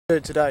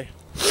Today.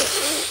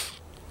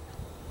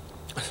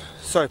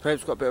 Sorry,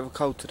 Peps, got a bit of a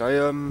cold today.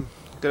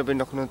 Gonna be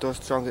knocking on the doors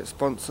to try and get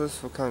sponsors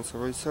for cancer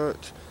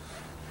research.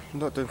 I'm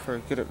not doing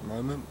very good at the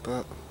moment,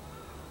 but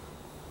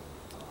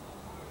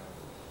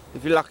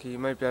if you're lucky, you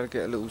may be able to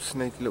get a little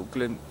sneaky little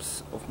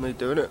glimpse of me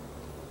doing it.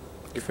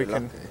 If we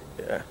can, lucky.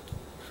 yeah.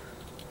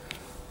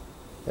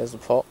 There's the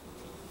pot.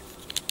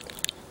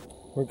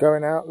 We're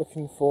going out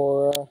looking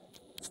for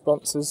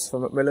sponsors for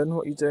Macmillan.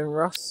 What are you doing,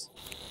 Russ?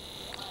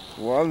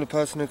 Well, I'm the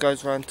person who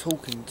goes around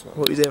talking to them.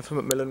 What are you doing for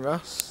Macmillan,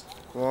 Russ?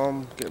 Well,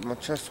 I'm getting my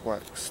chest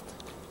waxed.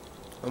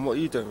 And what are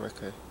you doing,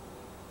 Ricky?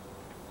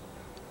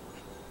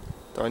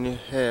 Dyeing your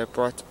hair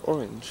bright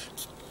orange.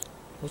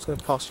 I was going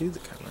to pass you the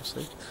camera,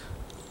 see?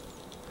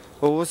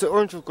 Well, was it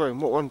orange or green?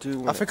 What one do you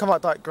want? I think I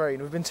might dye it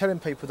green. We've been telling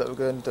people that we're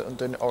going to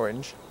do it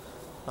orange,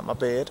 like my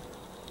beard.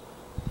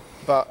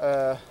 But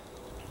I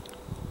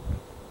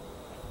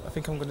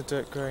think I'm going to do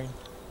it green.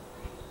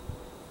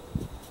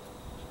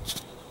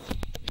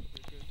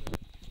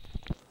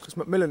 Because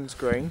Macmillan's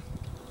green.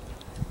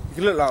 You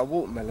can look like a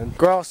watermelon.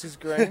 Grass is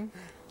green.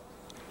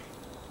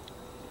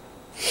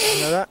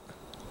 You know that?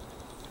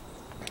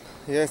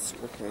 Yes,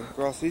 Ricky.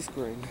 Grass is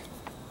green.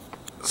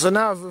 So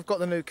now we've got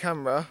the new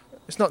camera.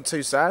 It's not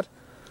too sad.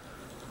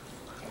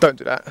 Don't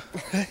do that.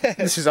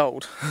 This is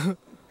old.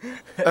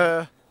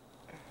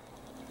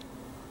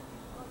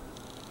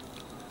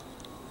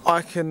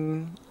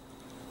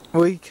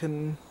 We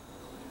can...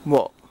 What?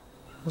 What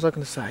was I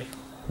going to say?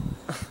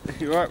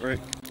 You right, Rick?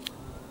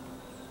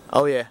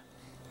 Oh yeah.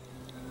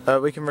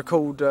 We can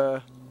record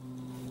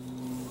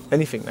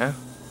anything now.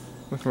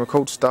 We can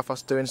record stuff,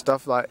 us doing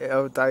stuff like the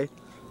other day.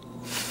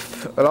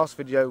 The last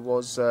video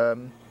was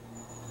of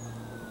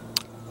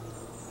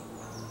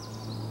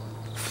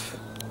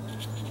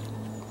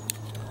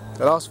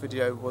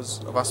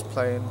us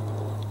playing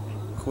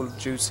Call of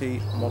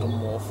Duty Modern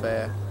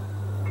Warfare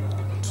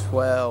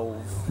 12.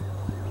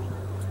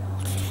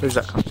 Who's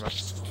that coming from?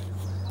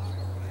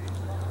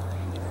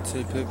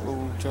 2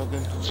 people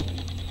jogging.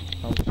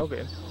 Oh,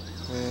 jogging?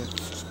 Yeah.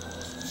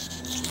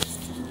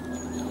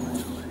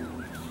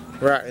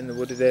 We're out in the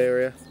wooded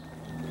area.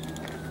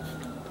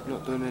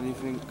 Not doing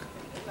anything.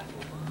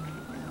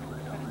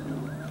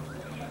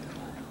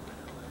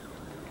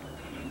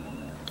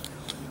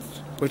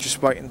 We're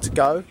just waiting to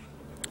go,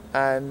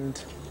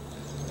 and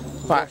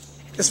right,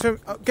 let's film.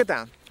 Oh, get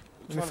down.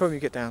 Let me film you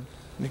get down.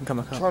 You can come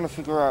back up. Trying to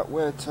figure out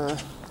where to.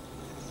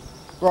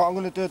 Right, I'm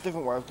going to do a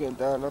different way of getting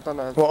down. I don't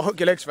know. Well, hook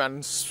your legs around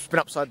and spin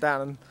upside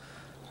down, and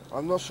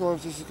I'm not sure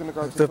if this is going to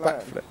go to the plan.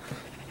 back flip.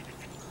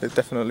 It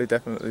definitely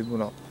will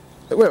not.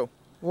 It will.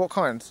 What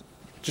kind?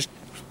 Just.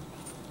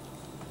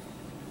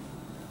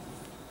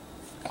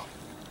 I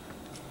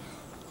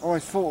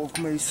always thought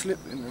of me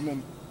slipping and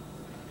then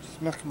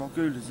smacking my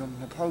goolies on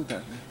the pole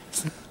down there.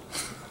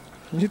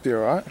 You'd be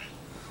alright.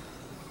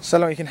 So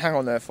long you can hang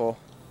on there for.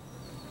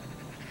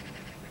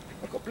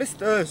 I've got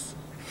blisters.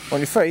 On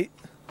your feet.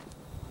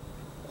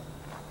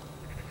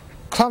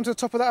 Climb to the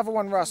top of that other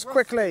one, Russ,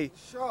 quickly.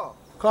 Sharp.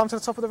 Climb to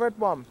the top of the red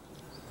one.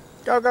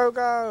 Go, go,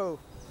 go.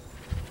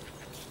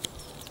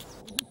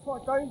 This is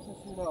quite dangerous,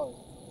 you know.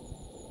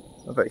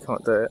 I bet you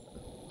can't do it.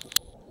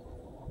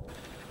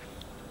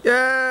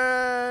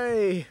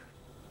 Yay!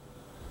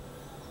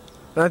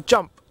 Now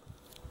jump.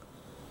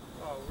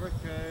 Oh,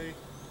 Ricky.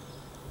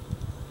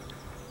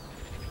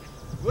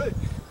 Wait.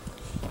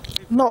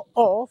 Not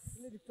off.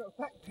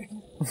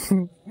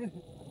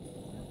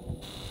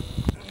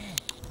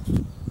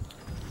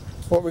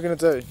 What are we going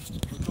to do? I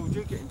told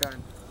you getting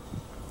down.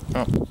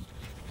 Oh.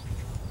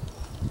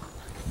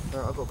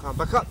 Right, I've got to come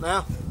back up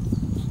now.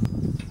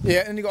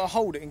 Yeah, and you got to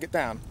hold it and get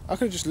down. I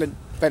could have just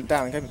bent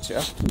down and gave it to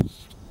you.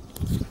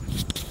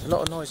 A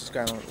lot of noise is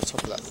going on at the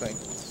top of that thing.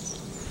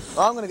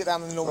 Oh, I'm going to get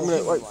down in the normal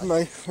thing. Wait for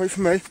me. Wait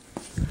for me.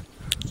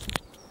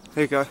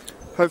 Here you go.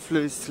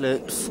 Hopefully it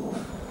slips.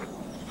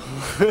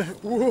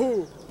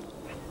 Whoa!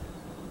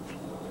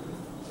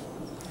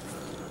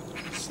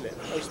 Slip.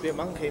 I used to be a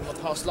monkey in my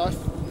past life.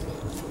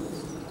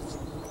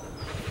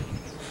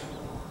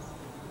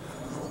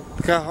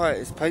 Look how high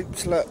it is,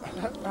 Papes. Look.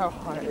 How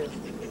high it is.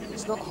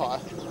 It's not high.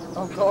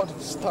 Oh God, I'm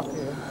stuck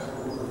here.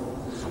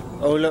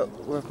 Oh look,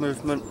 we have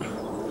movement.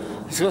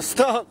 He's got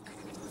stuck.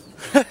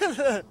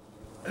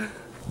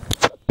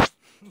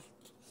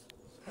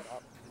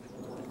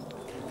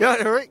 Yeah,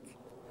 Eric.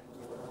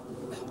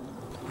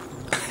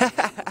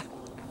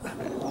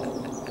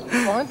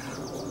 Fine.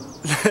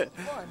 Fine.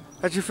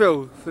 How do you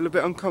feel? Feel a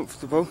bit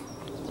uncomfortable?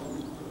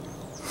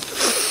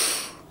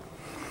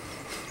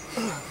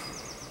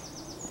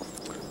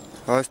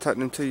 Oh, it's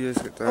taken him 2 years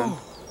to get down.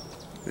 Oh.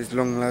 This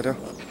long ladder.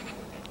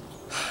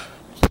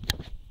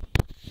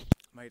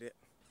 Made it.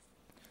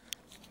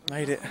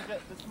 Made it.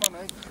 Get this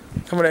money.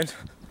 Come on in.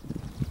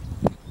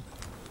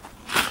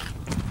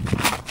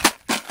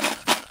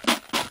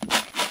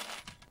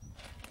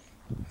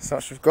 So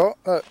much we've got.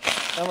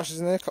 How much is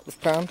in there? A couple of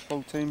pounds.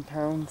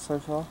 £14 so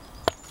far.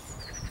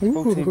 Ooh.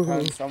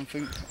 £14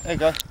 something. There you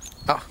go.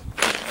 Ah.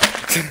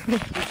 This is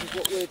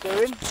what we're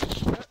doing.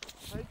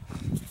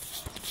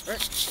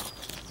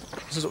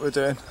 This is what we're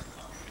doing.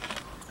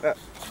 Look.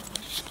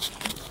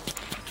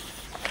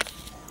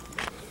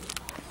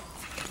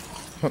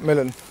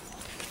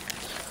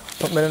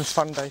 Macmillan's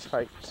Fun Day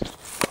faked.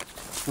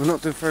 We're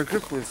not doing very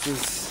good with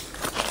this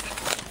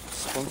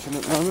sponsoring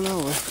at the moment, are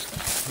we?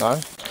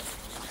 No.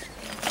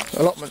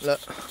 Allotment, look.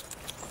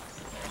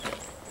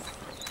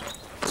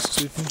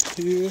 Zoom in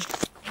here.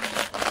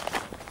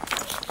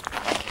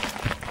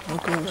 Oh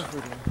god.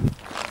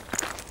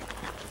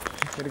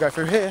 Gonna go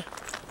through here.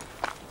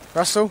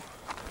 Russell.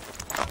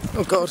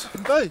 Oh god.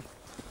 Hey!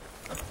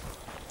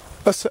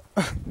 That's it.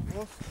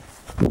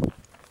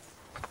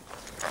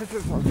 This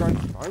looks like a great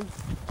phone.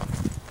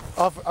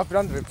 I've been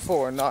under it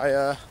before, and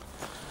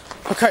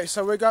okay,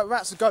 so we're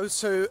about to go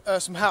to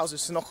some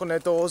houses to knock on their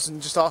doors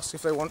and just ask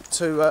if they want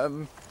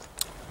to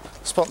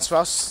sponsor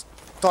us,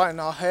 dyeing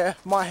our hair,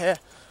 my hair.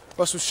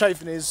 Russell's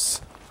shaving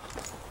his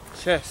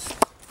Chest.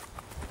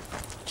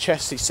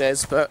 chest, he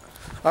says, but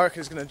I reckon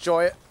he's going to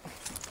enjoy it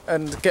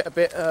and get a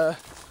bit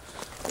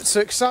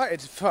so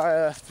excited, if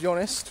I be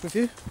honest with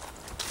you.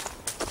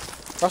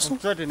 Russell? I'm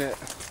dreading it.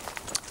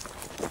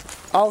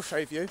 I'll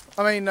shave you.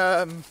 I mean,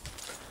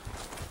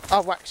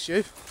 I'll wax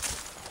you.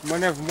 I'm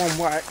only having one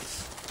wax.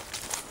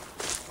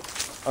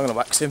 I'm going to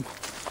wax him.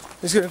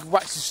 He's going to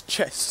wax his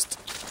chest.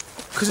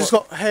 Because he's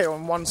got hair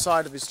on one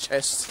side of his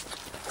chest.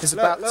 He's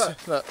Look, about look.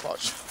 to... Look,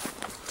 watch.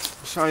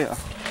 I'll show you.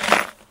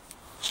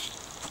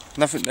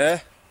 Nothing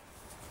there.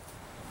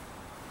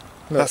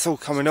 Look, That's all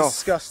coming it's off.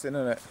 disgusting,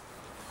 isn't it?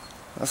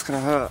 That's going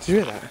to hurt. Do you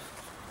hear that?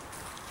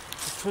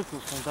 The trickle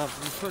comes down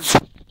from the foot.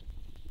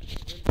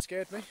 It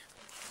scared me.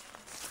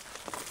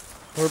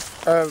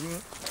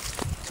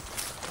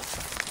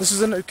 This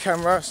is a new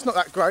camera. It's not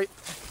that great,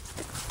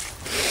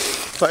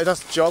 but it does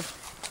the job.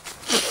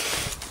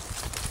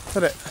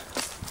 Doesn't it?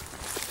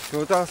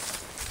 Sure does.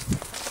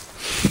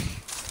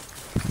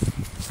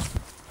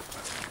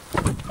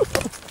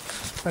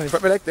 And you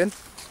broke my leg then.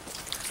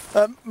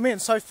 Me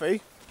and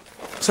Sophie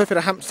had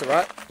a hamster,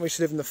 right? We used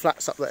to live in the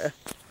flats up there.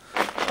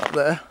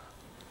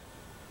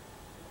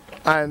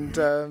 And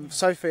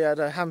Sophie had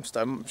a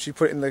hamster. She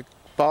put it in the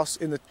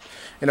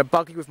in a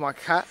buggy with my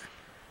cat,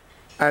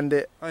 and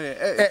it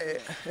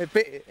it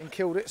bit it and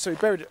killed it. So we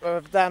buried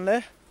it down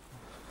there,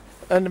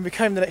 and then we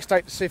came the next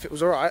day to see if it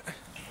was all right.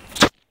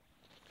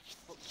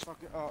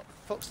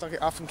 Fox dug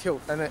it up and killed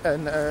and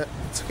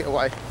took it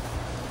away.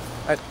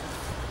 And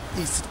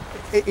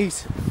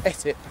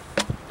ate it.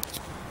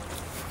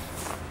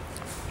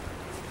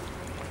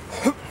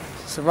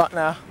 So right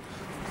now,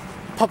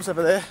 pub's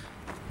over there.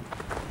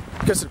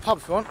 Go to the pub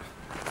if you want.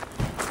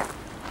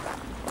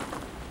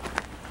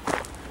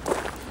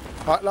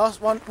 Right,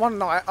 one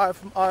night I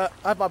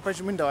had my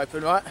bedroom window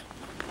open, right?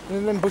 And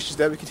in them bushes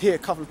there we could hear a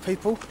couple of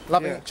people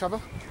loving each other.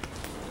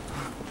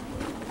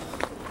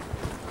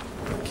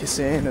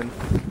 Kissing and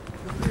Look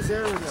at this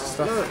area now.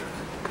 stuff.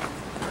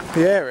 Look.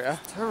 The area.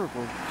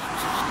 Terrible.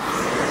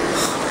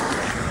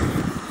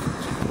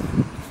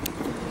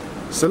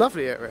 It's a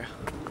lovely area.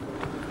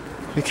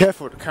 Be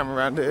careful with the camera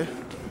around here.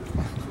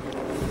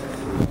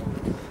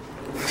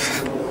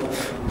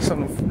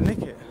 Someone will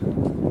nick it.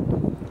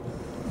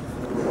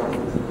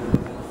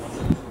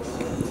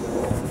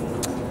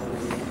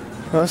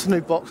 Oh, that's a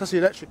new box. That's the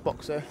electric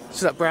box there.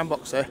 See that brown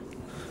box there?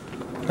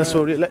 That's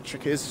where the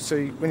electric is.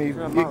 So when you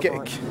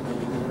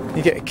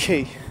get a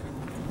key.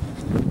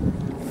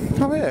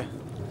 Oh yeah.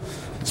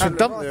 It's been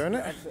dumped there, isn't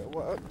it?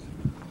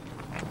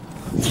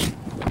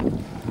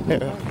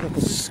 Yeah.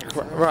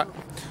 Right.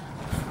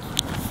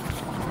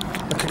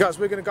 Okay guys,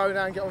 we're going to go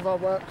now and get on with our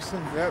works.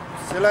 And Yep.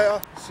 See you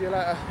later. see you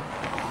later.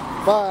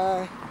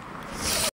 Bye.